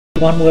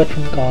one word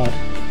from God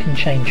can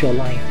change your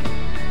life.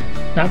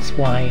 That's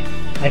why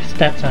I've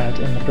stepped out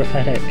in the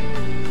prophetic.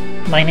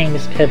 My name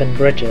is Piven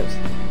Bridges,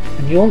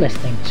 and you're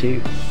listening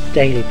to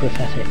Daily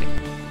Prophetic.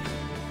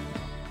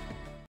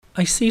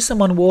 I see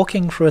someone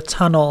walking through a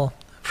tunnel,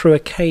 through a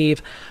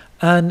cave,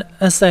 and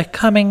as they're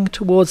coming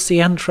towards the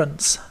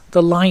entrance,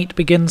 the light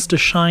begins to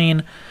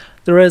shine.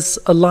 There is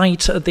a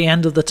light at the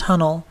end of the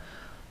tunnel,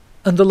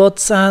 and the Lord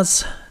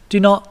says, do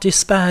not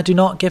despair, do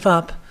not give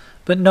up,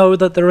 but know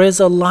that there is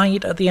a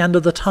light at the end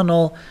of the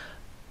tunnel.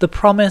 The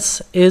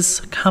promise is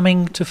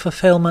coming to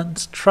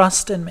fulfillment.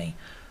 Trust in me.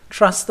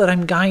 Trust that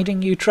I'm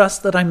guiding you.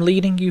 Trust that I'm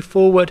leading you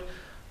forward.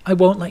 I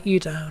won't let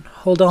you down.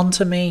 Hold on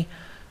to me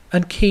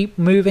and keep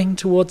moving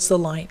towards the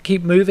light.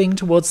 Keep moving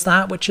towards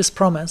that which is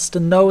promised,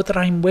 and know that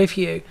I'm with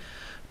you.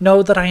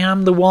 Know that I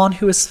am the one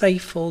who is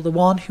faithful, the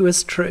one who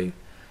is true.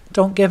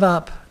 Don't give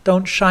up.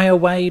 Don't shy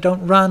away.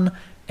 Don't run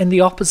in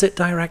the opposite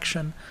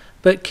direction,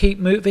 but keep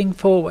moving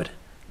forward.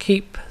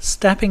 Keep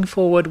stepping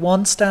forward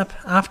one step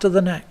after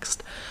the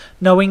next,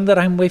 knowing that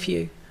I'm with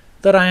you,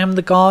 that I am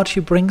the God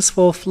who brings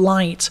forth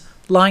light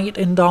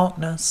in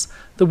darkness,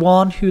 the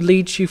one who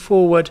leads you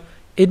forward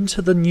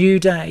into the new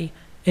day,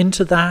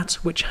 into that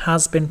which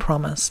has been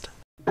promised.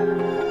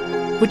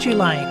 Would you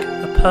like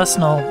a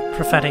personal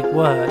prophetic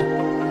word?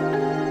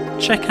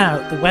 Check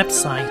out the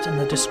website in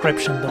the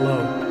description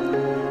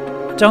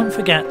below. Don't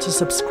forget to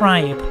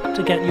subscribe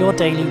to get your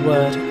daily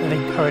word of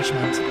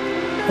encouragement.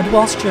 And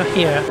whilst you're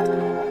here,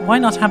 why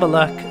not have a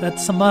look at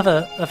some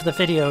other of the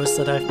videos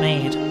that I've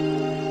made?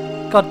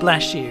 God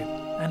bless you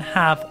and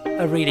have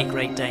a really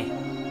great day.